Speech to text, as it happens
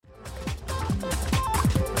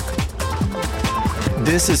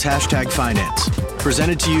This is Hashtag Finance,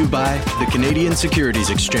 presented to you by the Canadian Securities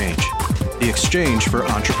Exchange, the exchange for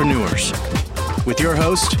entrepreneurs. With your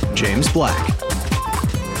host, James Black.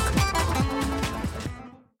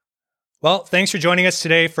 Well, thanks for joining us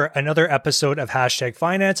today for another episode of Hashtag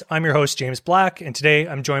Finance. I'm your host, James Black, and today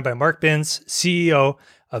I'm joined by Mark Binns, CEO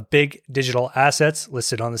of Big Digital Assets,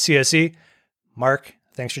 listed on the CSE. Mark,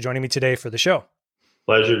 thanks for joining me today for the show.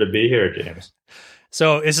 Pleasure to be here, James.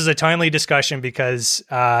 So this is a timely discussion because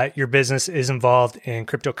your business is involved in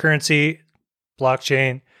cryptocurrency,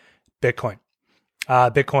 blockchain, Bitcoin.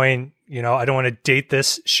 Bitcoin, I don't want to date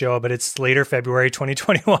this show, but it's later February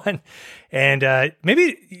 2021. And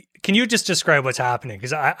maybe can you just describe what's happening?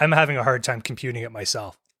 Because I'm having a hard time computing it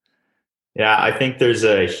myself. Yeah, I think there's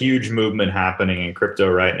a huge movement happening in crypto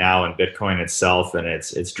right now and Bitcoin itself, and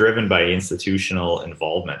it's driven by institutional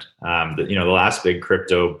involvement. The last big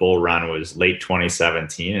crypto bull run was late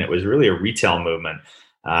 2017, and it was really a retail movement.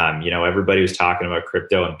 Everybody was talking about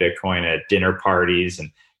crypto and Bitcoin at dinner parties, and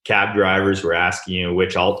cab drivers were asking you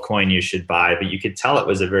which altcoin you should buy, but you could tell it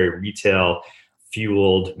was a very retail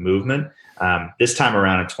fueled movement. This time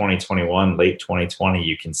around in 2021, late 2020,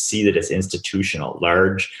 you can see that it's institutional,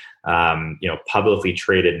 large, publicly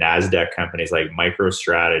traded NASDAQ companies like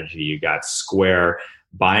MicroStrategy. You got Square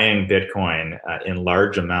buying Bitcoin in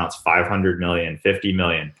large amounts, 500 million, 50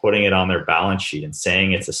 million, putting it on their balance sheet and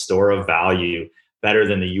saying it's a store of value better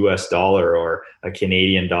than the US dollar or a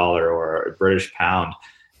Canadian dollar or a British pound.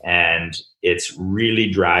 And it's really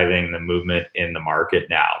driving the movement in the market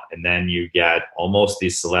now. And then you get almost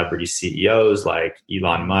these celebrity CEOs like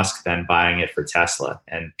Elon Musk then buying it for Tesla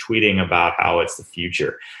and tweeting about how it's the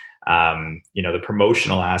future. The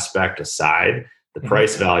promotional aspect aside, the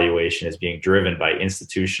price valuation is being driven by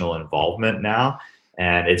institutional involvement now.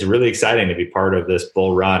 And it's really exciting to be part of this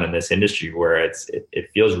bull run in this industry where it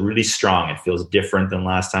feels really strong. It feels different than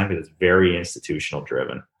last time because it's very institutional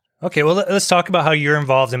driven. Okay, well, let's talk about how you're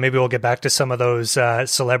involved, and maybe we'll get back to some of those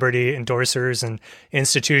celebrity endorsers and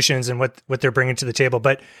institutions and what they're bringing to the table.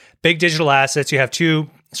 But Big Digital Assets, you have two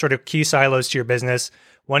sort of key silos to your business.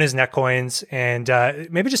 One is Netcoins, and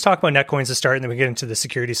maybe just talk about Netcoins to start, and then we get into the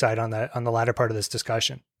security side on the latter part of this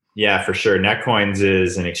discussion. Yeah, for sure. Netcoins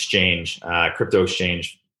is an exchange, crypto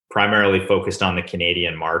exchange, primarily focused on the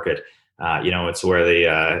Canadian market. It's where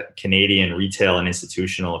the Canadian retail and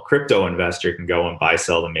institutional crypto investor can go and buy,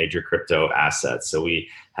 sell the major crypto assets. So we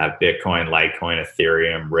have Bitcoin, Litecoin,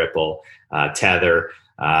 Ethereum, Ripple, Tether.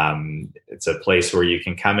 It's a place where you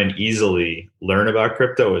can come and easily learn about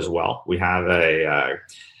crypto as well. We have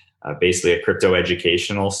basically a crypto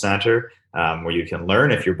educational center where you can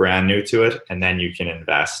learn if you're brand new to it, and then you can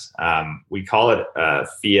invest. We call it a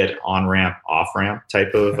fiat on-ramp, off-ramp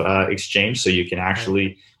type of exchange. So you can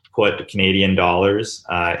actually put Canadian dollars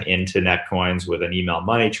into Netcoins with an email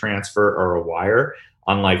money transfer or a wire,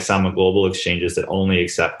 unlike some global exchanges that only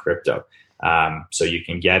accept crypto. So you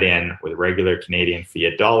can get in with regular Canadian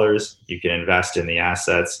fiat dollars, you can invest in the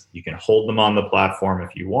assets, you can hold them on the platform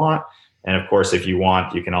if you want. And of course, if you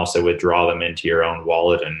want, you can also withdraw them into your own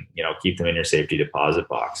wallet and keep them in your safety deposit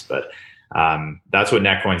box. But that's what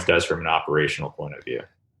Netcoins does from an operational point of view.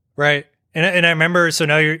 Right. And I remember, so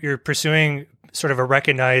now you're pursuing sort of a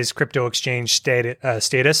recognized crypto exchange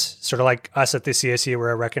status, sort of like us at the CSE,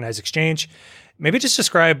 we're a recognized exchange. Maybe just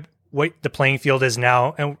describe what the playing field is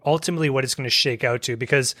now and ultimately what it's going to shake out to.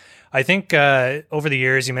 Because I think over the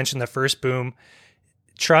years, you mentioned the first boom,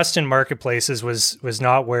 trust in marketplaces was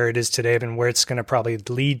not where it is today, but where it's going to probably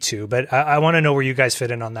lead to. But I want to know where you guys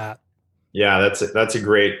fit in on that. Yeah, that's a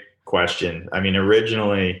great question. I mean,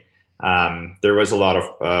 originally, there was a lot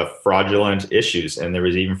of fraudulent issues, and there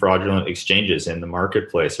was even fraudulent exchanges in the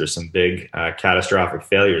marketplace. There's some big catastrophic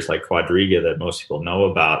failures like Quadriga that most people know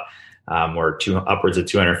about, where upwards of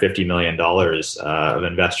 $250 million of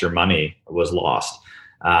investor money was lost.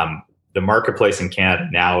 The marketplace in Canada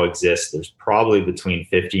now exists. There's probably between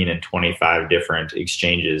 15 and 25 different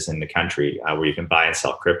exchanges in the country where you can buy and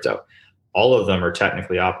sell crypto. All of them are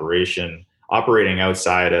technically operating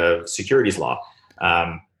outside of securities law.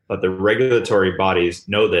 But the regulatory bodies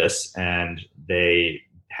know this, and they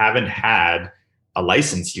haven't had a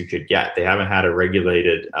license you could get. They haven't had a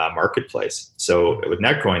regulated marketplace. So with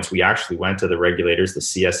Netcoins, we actually went to the regulators, the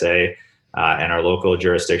CSA, and our local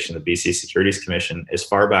jurisdiction, the BC Securities Commission, as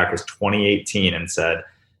far back as 2018 and said,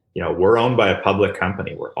 we're owned by a public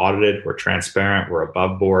company. We're audited, we're transparent, we're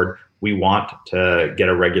above board. We want to get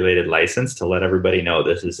a regulated license to let everybody know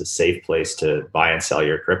this is a safe place to buy and sell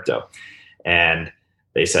your crypto. And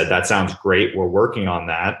they said, that sounds great. We're working on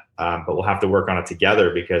that, but we'll have to work on it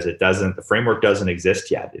together because the framework doesn't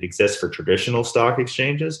exist yet. It exists for traditional stock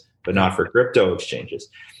exchanges, but not for crypto exchanges.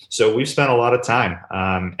 So we've spent a lot of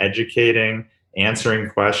time educating, answering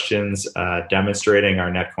questions, demonstrating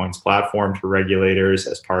our Netcoins platform to regulators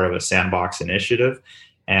as part of a sandbox initiative.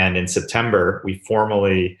 And in September, we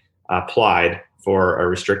formally applied for a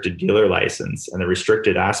restricted dealer license. And the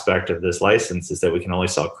restricted aspect of this license is that we can only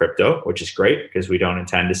sell crypto, which is great because we don't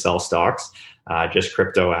intend to sell stocks, just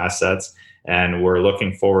crypto assets. And we're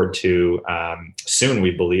looking forward to soon,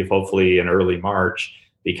 we believe, hopefully in early March,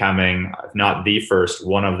 becoming, if not the first,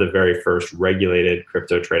 one of the very first regulated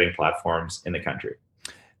crypto trading platforms in the country.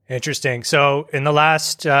 Interesting. So in the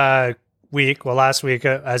last week,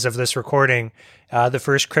 as of this recording, the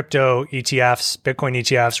first crypto ETFs, Bitcoin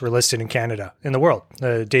ETFs, were listed in Canada, in the world.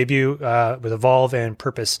 The debut with Evolve and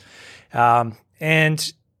Purpose.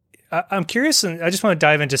 And I'm curious, and I just want to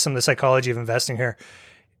dive into some of the psychology of investing here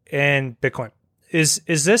in Bitcoin. Is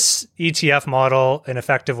this ETF model an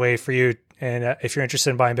effective way for you, and if you're interested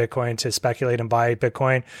in buying Bitcoin, to speculate and buy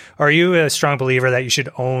Bitcoin? Or are you a strong believer that you should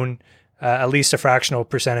own at least a fractional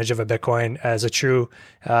percentage of a Bitcoin as a true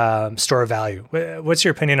store of value? What's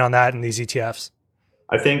your opinion on that in these ETFs?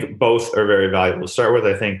 I think both are very valuable. To start with,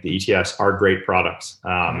 I think the ETFs are great products.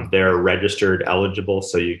 They're registered eligible,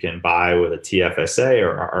 so you can buy with a TFSA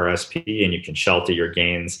or RSP, and you can shelter your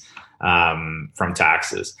gains from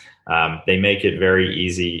taxes. They make it very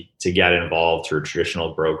easy to get involved through a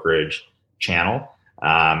traditional brokerage channel.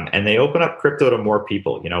 And they open up crypto to more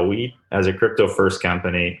people. You know, we, as a crypto first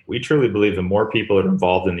company, we truly believe the more people that are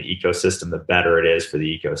involved in the ecosystem, the better it is for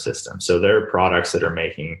the ecosystem. So there are products that are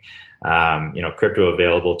making, crypto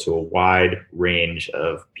available to a wide range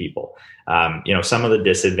of people. Some of the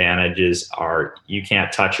disadvantages are you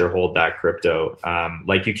can't touch or hold that crypto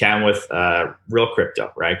like you can with real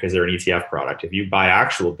crypto, right? Because they're an ETF product. If you buy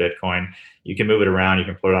actual Bitcoin, you can move it around, you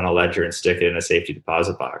can put it on a ledger and stick it in a safety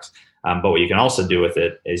deposit box. But what you can also do with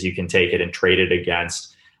it is you can take it and trade it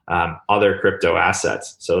against other crypto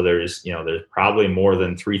assets. So there's probably more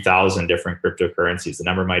than 3,000 different cryptocurrencies. The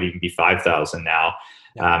number might even be 5,000 now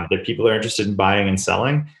that people are interested in buying and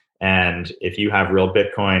selling. And if you have real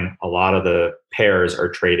Bitcoin, a lot of the pairs are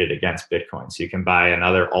traded against Bitcoin. So you can buy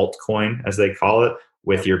another altcoin, as they call it,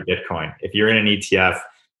 with your Bitcoin. If you're in an ETF,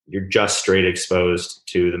 you're just straight exposed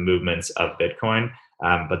to the movements of Bitcoin.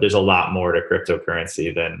 But there's a lot more to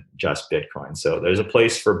cryptocurrency than just Bitcoin. So there's a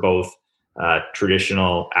place for both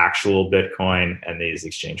traditional, actual Bitcoin and these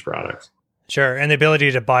exchange products. Sure. And the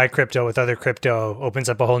ability to buy crypto with other crypto opens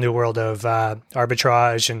up a whole new world of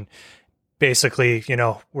arbitrage and basically,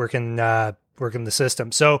 working the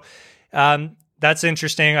system. So that's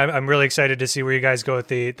interesting. I'm really excited to see where you guys go with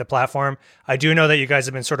the platform. I do know that you guys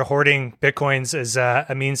have been sort of hoarding Bitcoins as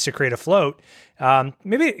a means to create a float.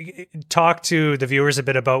 Maybe talk to the viewers a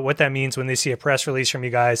bit about what that means when they see a press release from you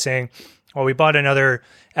guys saying, well, we bought another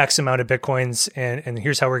X amount of Bitcoins and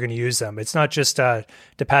here's how we're going to use them. It's not just to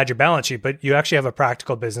pad your balance sheet, but you actually have a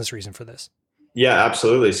practical business reason for this. Yeah,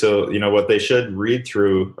 absolutely. So, what they should read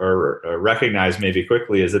through or recognize maybe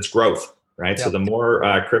quickly is its growth. Right. Yep. So the more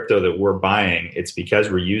crypto that we're buying, it's because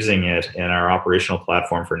we're using it in our operational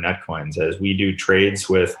platform for Netcoins. As we do trades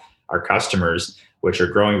with our customers, which are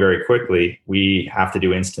growing very quickly, we have to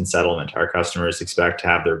do instant settlement. Our customers expect to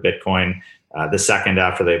have their Bitcoin the second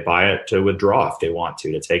after they buy it to withdraw if they want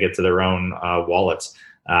to take it to their own wallets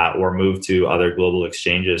or move to other global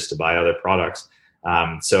exchanges to buy other products.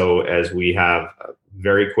 So as we have a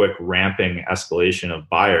very quick ramping escalation of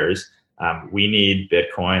buyers, we need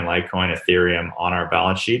Bitcoin, Litecoin, Ethereum on our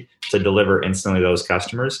balance sheet to deliver instantly to those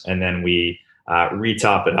customers. And then we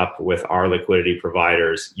retop it up with our liquidity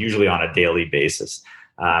providers, usually on a daily basis.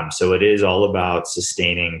 So it is all about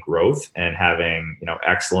sustaining growth and having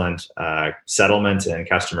excellent settlement and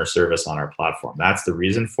customer service on our platform. That's the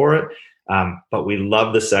reason for it. But we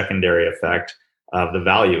love the secondary effect of the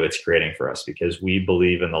value it's creating for us because we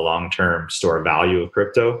believe in the long-term store value of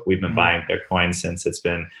crypto. We've been buying Bitcoin since it's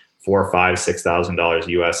been $4,000, $5,000, $6,000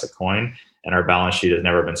 US a coin, and our balance sheet has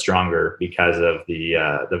never been stronger because of the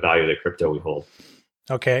value of the crypto we hold.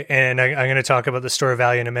 Okay, and I'm going to talk about the store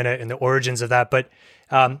value in a minute and the origins of that, but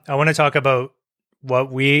I want to talk about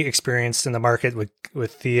what we experienced in the market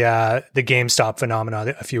with the GameStop phenomenon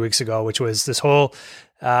a few weeks ago, which was this whole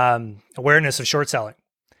awareness of short selling.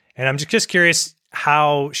 And I'm just curious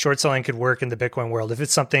how short selling could work in the Bitcoin world. If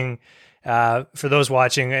it's something for those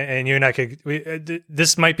watching, and you and I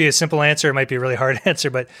this might be a simple answer, it might be a really hard answer,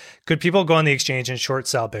 but could people go on the exchange and short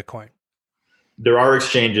sell Bitcoin? There are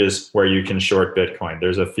exchanges where you can short Bitcoin.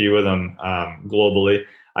 There's a few of them globally.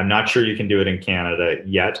 I'm not sure you can do it in Canada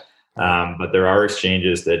yet, but there are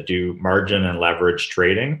exchanges that do margin and leverage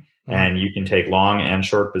trading. And you can take long and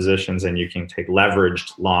short positions, and you can take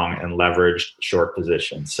leveraged long and leveraged short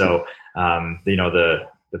positions. So,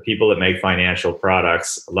 the people that make financial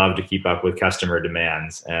products love to keep up with customer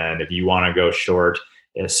demands. And if you want to go short,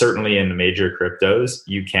 certainly in the major cryptos,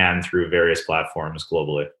 you can through various platforms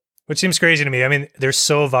globally. Which seems crazy to me. I mean, they're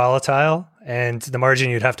so volatile, and the margin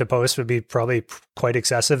you'd have to post would be probably quite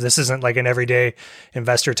excessive. This isn't like an everyday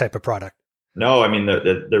investor type of product. No, I mean,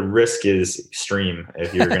 the risk is extreme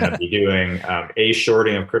if you're going to be doing A,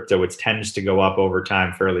 shorting of crypto, which tends to go up over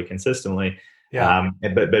time fairly consistently. Yeah.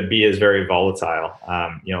 But B is very volatile.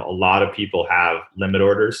 A lot of people have limit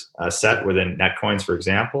orders set within Netcoins, for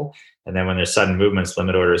example. And then when there's sudden movements,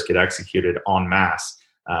 limit orders get executed en masse.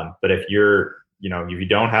 But if if you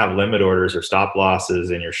don't have limit orders or stop losses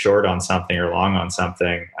and you're short on something or long on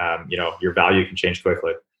something, your value can change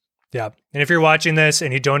quickly. Yeah. And if you're watching this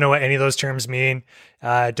and you don't know what any of those terms mean,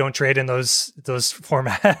 don't trade in those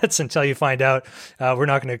formats until you find out. We're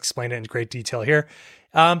not going to explain it in great detail here.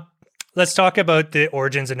 Let's talk about the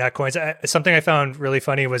origins of Netcoins. Something I found really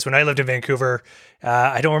funny was when I lived in Vancouver,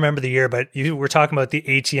 I don't remember the year, but you were talking about the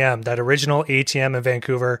ATM, that original ATM in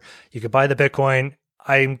Vancouver. You could buy the Bitcoin.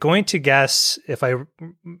 I'm going to guess, if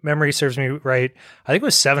memory serves me right, I think it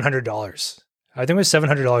was $700. I think it was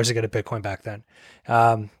 $700 to get a Bitcoin back then.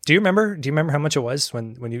 Do you remember how much it was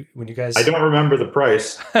when you guys? I don't remember the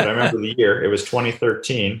price, but I remember the year. It was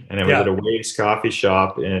 2013, and it was at a Waves coffee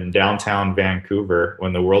shop in downtown Vancouver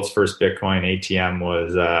when the world's first Bitcoin ATM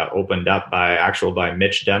was opened up by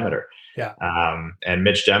Mitch Demeter. Yeah. And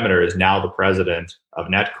Mitch Demeter is now the president of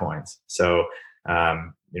Netcoins. So,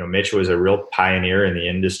 Mitch was a real pioneer in the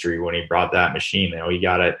industry when he brought that machine. He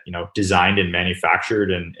got it, designed and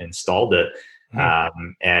manufactured and installed it.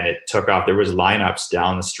 And it took off. There was lineups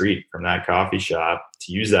down the street from that coffee shop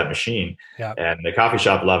to use that machine. Yeah. And the coffee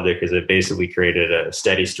shop loved it because it basically created a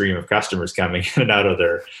steady stream of customers coming in and out of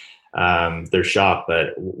their shop.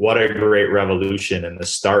 But what a great revolution and the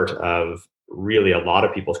start of really a lot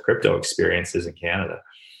of people's crypto experiences in Canada.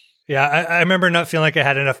 Yeah, I remember not feeling like I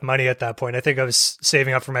had enough money at that point. I think I was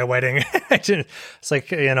saving up for my wedding. It's like,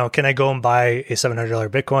 can I go and buy a $700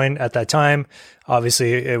 Bitcoin at that time?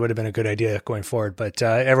 Obviously, it would have been a good idea going forward. But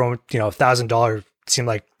everyone, $1,000 seemed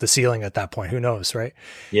like the ceiling at that point. Who knows, right?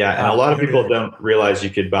 Yeah, and a lot of people don't realize you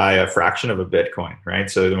could buy a fraction of a Bitcoin, right?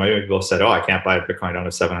 So many people said, I can't buy a Bitcoin, I don't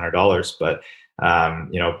have $700. But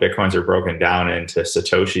Bitcoins are broken down into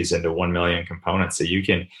Satoshis, into 1 million components. So you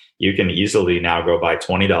can easily now go buy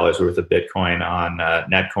 $20 worth of Bitcoin on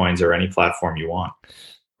Netcoins or any platform you want.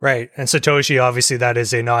 Right. And Satoshi, obviously, that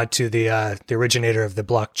is a nod to the originator of the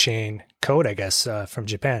blockchain code, I guess, from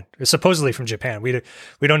Japan, or supposedly from Japan. We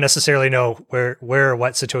don't necessarily know where or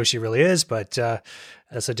what Satoshi really is, but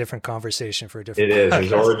that's a different conversation for a different It is.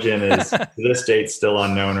 His origin is, to this date, still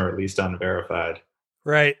unknown or at least unverified.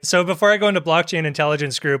 Right. So before I go into Blockchain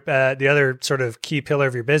Intelligence Group, the other sort of key pillar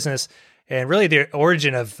of your business, and really the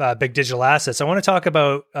origin of big digital assets, I want to talk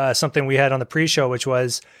about something we had on the pre-show, which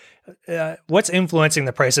was what's influencing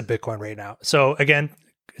the price of Bitcoin right now. So again,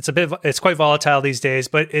 it's quite volatile these days,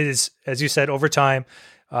 but it is, as you said, over time,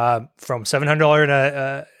 from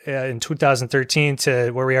 $700 in 2013 to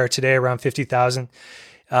where we are today, around 50,000.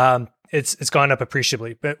 It's gone up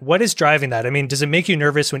appreciably. But what is driving that? I mean, does it make you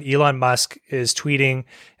nervous when Elon Musk is tweeting,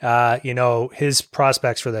 his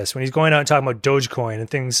prospects for this, when he's going out and talking about Dogecoin and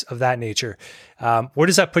things of that nature? Where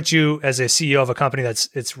does that put you as a CEO of a company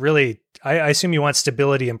it's really, I assume you want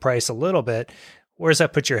stability in price a little bit. Where does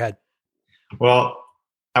that put your head? Well,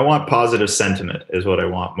 I want positive sentiment is what I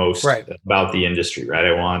want most about the industry, right?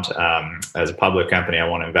 I want, as a public company, I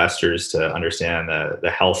want investors to understand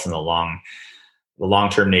the health and the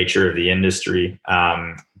long-term nature of the industry.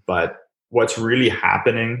 But what's really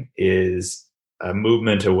happening is a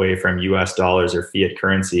movement away from US dollars or fiat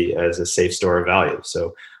currency as a safe store of value.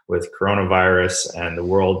 So with coronavirus and the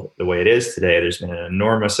world the way it is today, there's been an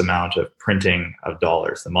enormous amount of printing of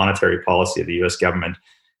dollars. The monetary policy of the US government,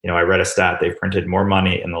 I read a stat, they've printed more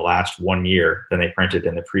money in the last 1 year than they printed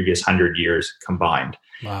in the previous 100 years combined.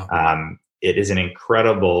 Wow. It is an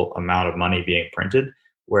incredible amount of money being printed.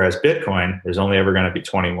 Whereas Bitcoin, there's only ever going to be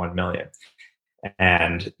 21 million.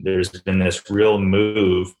 And there's been this real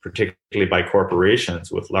move, particularly by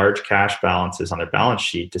corporations with large cash balances on their balance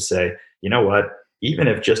sheet, to say, you know what, even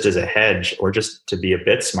if just as a hedge or just to be a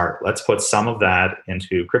bit smart, let's put some of that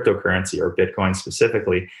into cryptocurrency or Bitcoin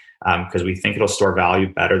specifically, because we think it'll store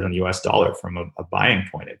value better than the US dollar from a buying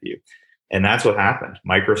point of view. And that's what happened.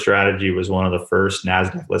 MicroStrategy was one of the first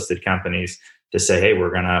NASDAQ listed companies to say, hey,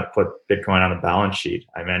 we're going to put Bitcoin on the balance sheet.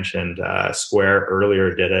 I mentioned Square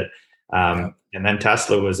earlier did it. And then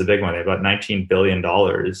Tesla was the big one. They had about $19 billion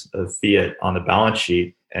of fiat on the balance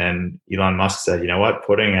sheet. And Elon Musk said, you know what,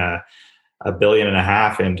 putting $1.5 billion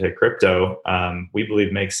into crypto, we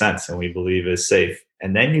believe makes sense and we believe is safe.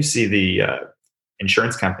 And then you see the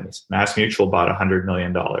insurance companies. Mass Mutual bought $100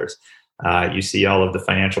 million. You see all of the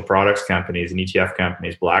financial products companies and ETF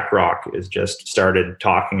companies. BlackRock has just started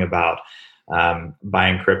talking about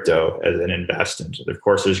buying crypto as an investment. Of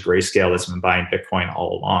course, there's Grayscale that's been buying Bitcoin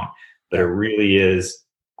all along. But it really is,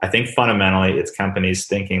 I think fundamentally, it's companies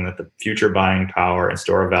thinking that the future buying power and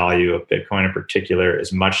store of value of Bitcoin in particular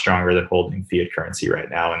is much stronger than holding fiat currency right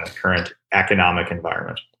now in the current economic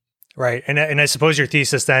environment. Right. And I suppose your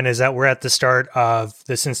thesis then is that we're at the start of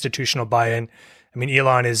this institutional buy-in. I mean,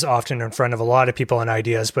 Elon is often in front of a lot of people and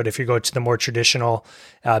ideas, but if you go to the more traditional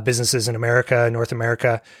businesses in America, North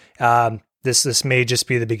America, this may just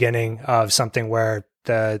be the beginning of something where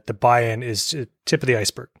the buy-in is tip of the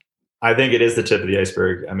iceberg. I think it is the tip of the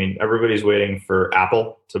iceberg. I mean, everybody's waiting for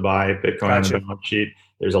Apple to buy Bitcoin on the balance sheet.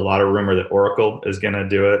 There's a lot of rumor that Oracle is going to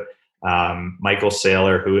do it. Michael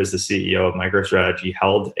Saylor, who is the CEO of MicroStrategy,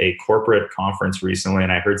 held a corporate conference recently,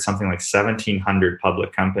 and I heard something like 1,700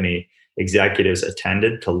 public company executives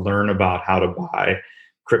attended to learn about how to buy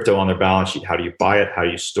crypto on their balance sheet. How do you buy it? How do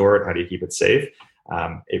you store it? How do you keep it safe?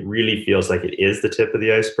 It really feels like it is the tip of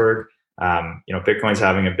the iceberg. Bitcoin's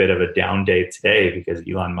having a bit of a down day today because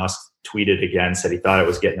Elon Musk tweeted again, said he thought it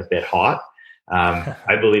was getting a bit hot.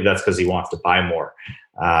 I believe that's because he wants to buy more.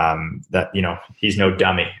 He's no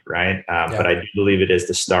dummy, right? But I do believe it is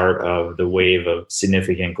the start of the wave of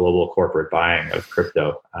significant global corporate buying of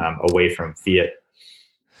crypto away from fiat.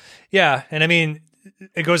 Yeah. And I mean,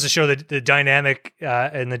 it goes to show the dynamic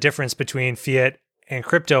and the difference between fiat and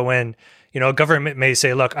crypto when, a government may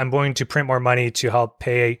say, look, I'm going to print more money to help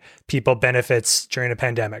pay people benefits during a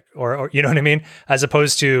pandemic or you know what I mean? As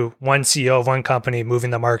opposed to one CEO of one company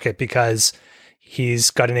moving the market because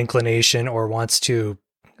he's got an inclination or wants to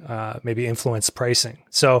maybe influence pricing.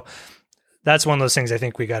 So that's one of those things I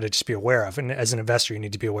think we got to just be aware of. And as an investor, you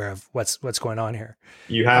need to be aware of what's going on here.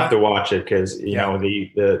 You have to watch it because,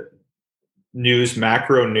 the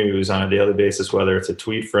macro news on a daily basis, whether it's a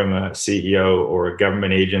tweet from a CEO or a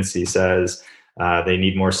government agency says they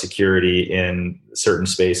need more security in a certain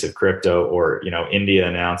space of crypto, or, India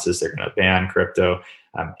announces they're going to ban crypto.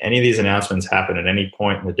 Any of these announcements happen at any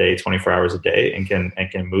point in the day, 24 hours a day, and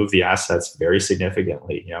can move the assets very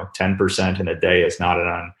significantly. 10% in a day is not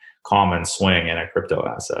an uncommon swing in a crypto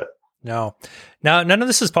asset. No. Now, none of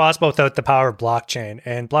this is possible without the power of blockchain.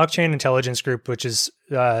 And Blockchain Intelligence Group, which is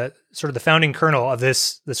sort of the founding kernel of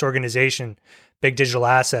this organization, Big Digital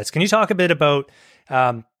Assets. Can you talk a bit about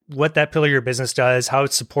what that pillar of your business does, how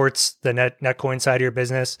it supports the Netcoin side of your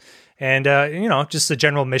business, and just the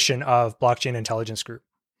general mission of Blockchain Intelligence Group?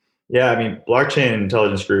 Yeah, I mean, Blockchain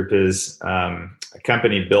Intelligence Group is a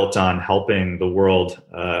company built on helping the world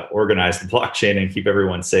organize the blockchain and keep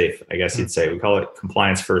everyone safe, I guess you'd say. We call it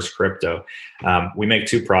compliance first crypto. We make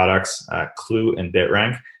two products, Clue and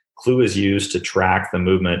BitRank. Clue is used to track the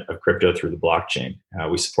movement of crypto through the blockchain.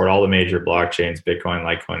 We support all the major blockchains, Bitcoin,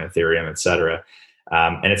 Litecoin, Ethereum, et cetera.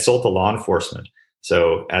 And it's sold to law enforcement.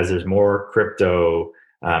 So as there's more crypto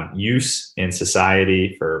use in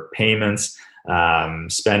society for payments,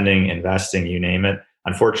 spending, investing, you name it.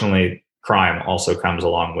 Unfortunately, crime also comes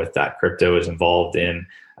along with that. Crypto is involved in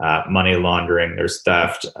money laundering. There's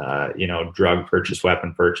theft, drug purchase,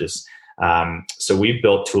 weapon purchase. So we've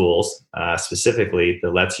built tools specifically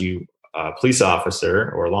that lets you, a police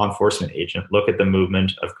officer or a law enforcement agent, look at the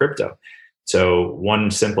movement of crypto. So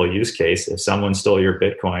one simple use case, if someone stole your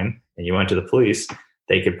Bitcoin and you went to the police,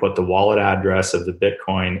 they could put the wallet address of the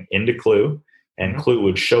Bitcoin into Clue, and Clue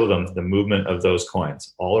would show them the movement of those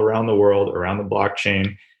coins all around the world, around the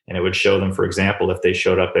blockchain. And it would show them, for example, if they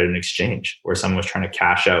showed up at an exchange where someone was trying to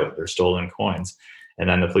cash out their stolen coins. And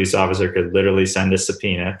then the police officer could literally send a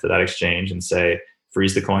subpoena to that exchange and say,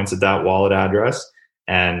 freeze the coins at that wallet address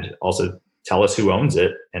and also tell us who owns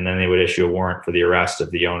it. And then they would issue a warrant for the arrest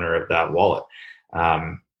of the owner of that wallet.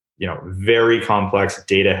 Very complex,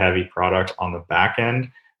 data heavy product on the back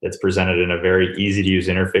end that's presented in a very easy to use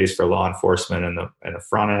interface for law enforcement in the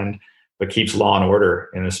front end, but keeps law and order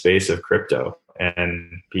in the space of crypto. And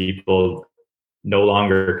people no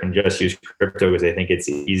longer can just use crypto because they think it's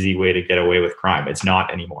an easy way to get away with crime. It's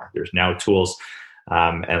not anymore. There's now tools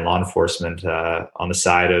and law enforcement on the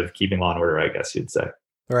side of keeping law and order, I guess you'd say.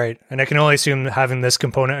 Right. And I can only assume having this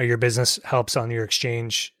component of your business helps on your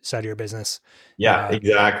exchange side of your business. Yeah,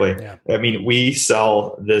 exactly. Yeah. I mean, we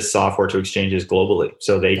sell this software to exchanges globally,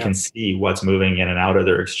 so they can see what's moving in and out of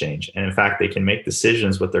their exchange. And in fact, they can make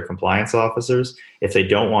decisions with their compliance officers if they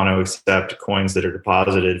don't want to accept coins that are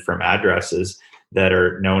deposited from addresses that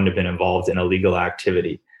are known to have been involved in illegal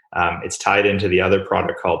activity. It's tied into the other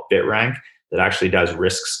product called BitRank that actually does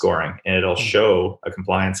risk scoring, and it'll show a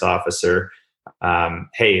compliance officer,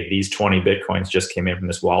 hey, these 20 Bitcoins just came in from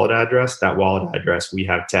this wallet address. That wallet address we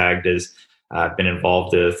have tagged as been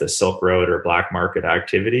involved with the Silk Road or black market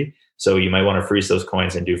activity. So you might want to freeze those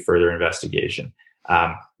coins and do further investigation.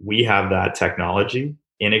 We have that technology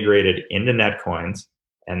integrated into Netcoins,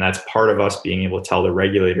 and that's part of us being able to tell the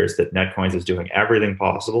regulators that Netcoins is doing everything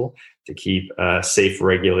possible to keep a safe,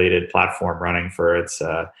 regulated platform running for its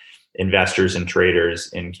investors and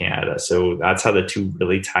traders in Canada. So that's how the two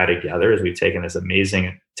really tie together, is we've taken this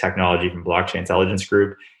amazing technology from Blockchain Intelligence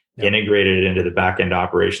Group, integrated it into the back-end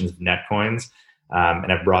operations of Netcoins, and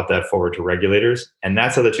have brought that forward to regulators. And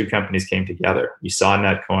that's how the two companies came together. We saw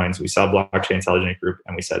Netcoins, we saw Blockchain Intelligence Group,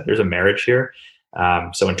 and we said, there's a marriage here.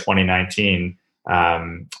 So in 2019,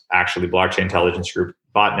 actually Blockchain Intelligence Group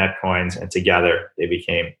bought Netcoins, and together they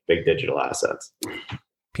became Big Digital Assets.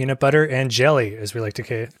 Peanut butter and jelly, as we like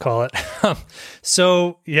to call it.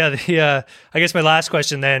 So yeah, I guess my last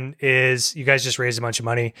question then is, you guys just raised a bunch of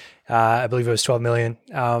money. I believe it was 12 million.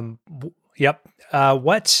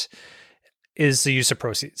 What is the use of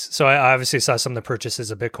proceeds? So I obviously saw some of the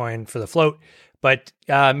purchases of Bitcoin for the float, but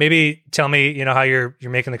maybe tell me, how you're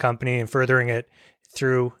making the company and furthering it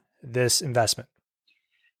through this investment.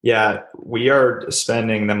 Yeah, we are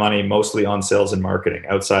spending the money mostly on sales and marketing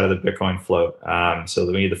outside of the Bitcoin float. So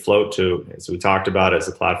we need the float to, as we talked about, as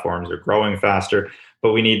the platforms are growing faster,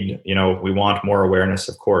 but we need, we want more awareness,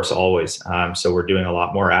 of course, always. So we're doing a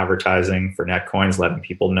lot more advertising for Netcoins, letting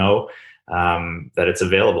people know that it's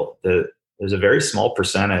available. There's a very small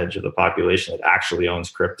percentage of the population that actually owns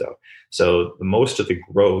crypto. So most of the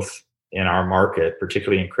growth in our market,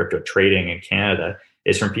 particularly in crypto trading in Canada,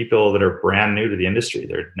 is from people that are brand new to the industry.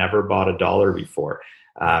 They've never bought a dollar before.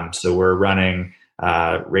 So we're running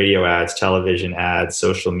radio ads, television ads,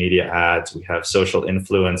 social media ads. We have social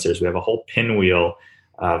influencers. We have a whole pinwheel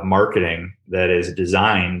of marketing that is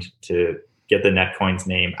designed to get the Netcoins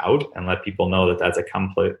name out and let people know that that's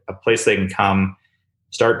a place they can come,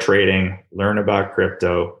 start trading, learn about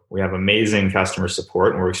crypto. We have amazing customer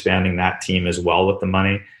support, and we're expanding that team as well with the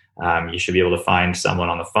money. You should be able to find someone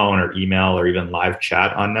on the phone or email or even live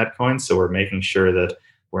chat on Netcoins. So we're making sure that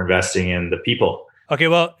we're investing in the people. Okay,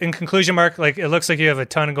 well, in conclusion, Mark, it looks like you have a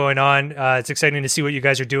ton going on. It's exciting to see what you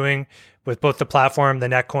guys are doing with both the platform, the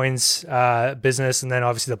Netcoins business, and then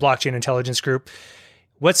obviously the Blockchain Intelligence Group.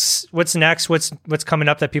 What's next? What's coming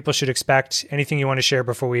up that people should expect? Anything you want to share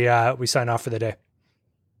before we sign off for the day?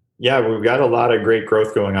 Yeah, we've got a lot of great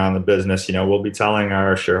growth going on in the business. We'll be telling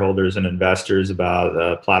our shareholders and investors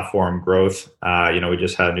about platform growth. We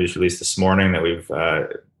just had a news release this morning that we've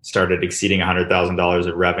started exceeding $100,000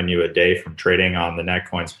 of revenue a day from trading on the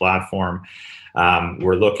Netcoins platform.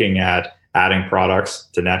 We're looking at adding products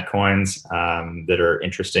to Netcoins that are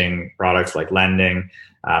interesting products like lending.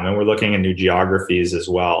 And we're looking at new geographies as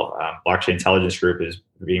well. Blockchain Intelligence Group is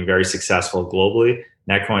being very successful globally.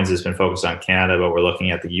 Netcoins has been focused on Canada, but we're looking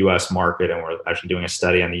at the US market, and we're actually doing a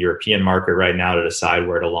study on the European market right now to decide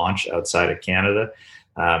where to launch outside of Canada.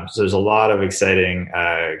 So there's a lot of exciting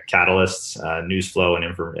catalysts, news flow,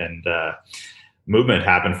 and movement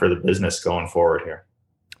happen for the business going forward here.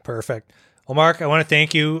 Perfect. Well, Mark, I want to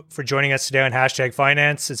thank you for joining us today on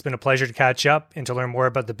 #Finance. It's been a pleasure to catch up and to learn more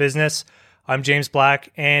about the business. I'm James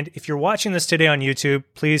Black, and if you're watching this today on YouTube,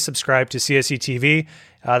 please subscribe to CSE TV.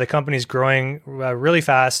 The company is growing really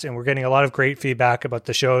fast, and we're getting a lot of great feedback about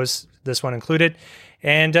the shows, this one included.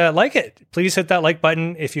 And like it. Please hit that like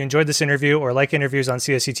button if you enjoyed this interview or like interviews on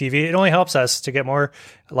CSE TV. It only helps us to get more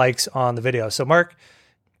likes on the video. So, Mark,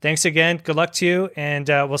 thanks again. Good luck to you, and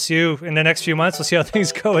we'll see you in the next few months. We'll see how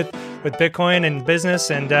things go with Bitcoin and business,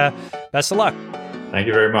 and best of luck. Thank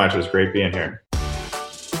you very much. It was great being here.